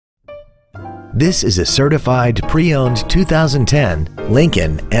This is a certified pre-owned 2010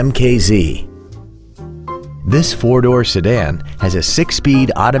 Lincoln MKZ. This four-door sedan has a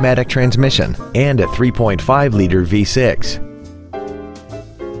 6-speed automatic transmission and a 3.5-liter V6.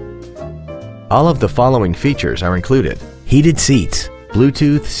 All of the following features are included: heated seats,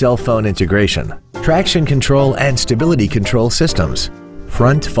 Bluetooth cell phone integration, traction control and stability control systems,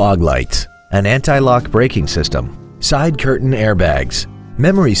 front fog lights, an anti-lock braking system, side curtain airbags,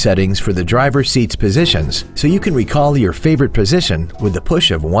 memory settings for the driver's seat's positions so you can recall your favorite position with the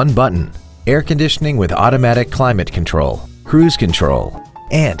push of one button, air conditioning with automatic climate control, cruise control,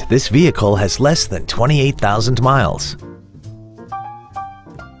 and this vehicle has less than 28,000 miles.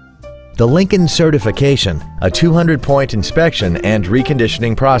 The Lincoln certification, a 200-point inspection and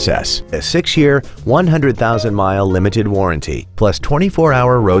reconditioning process, a 6-year, 100,000-mile limited warranty, plus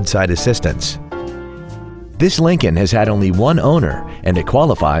 24-hour roadside assistance. This Lincoln has had only one owner and it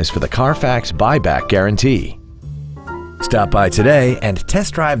qualifies for the Carfax buyback guarantee. Stop by today and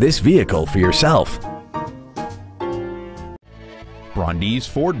test drive this vehicle for yourself.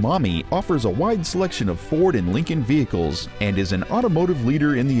 BrondesFordMaumee offers a wide selection of Ford and Lincoln vehicles and is an automotive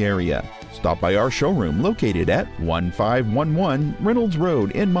leader in the area. Stop by our showroom located at 1511 Reynolds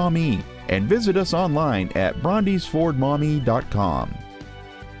Road in Maumee and visit us online at BrondesFordMaumee.com.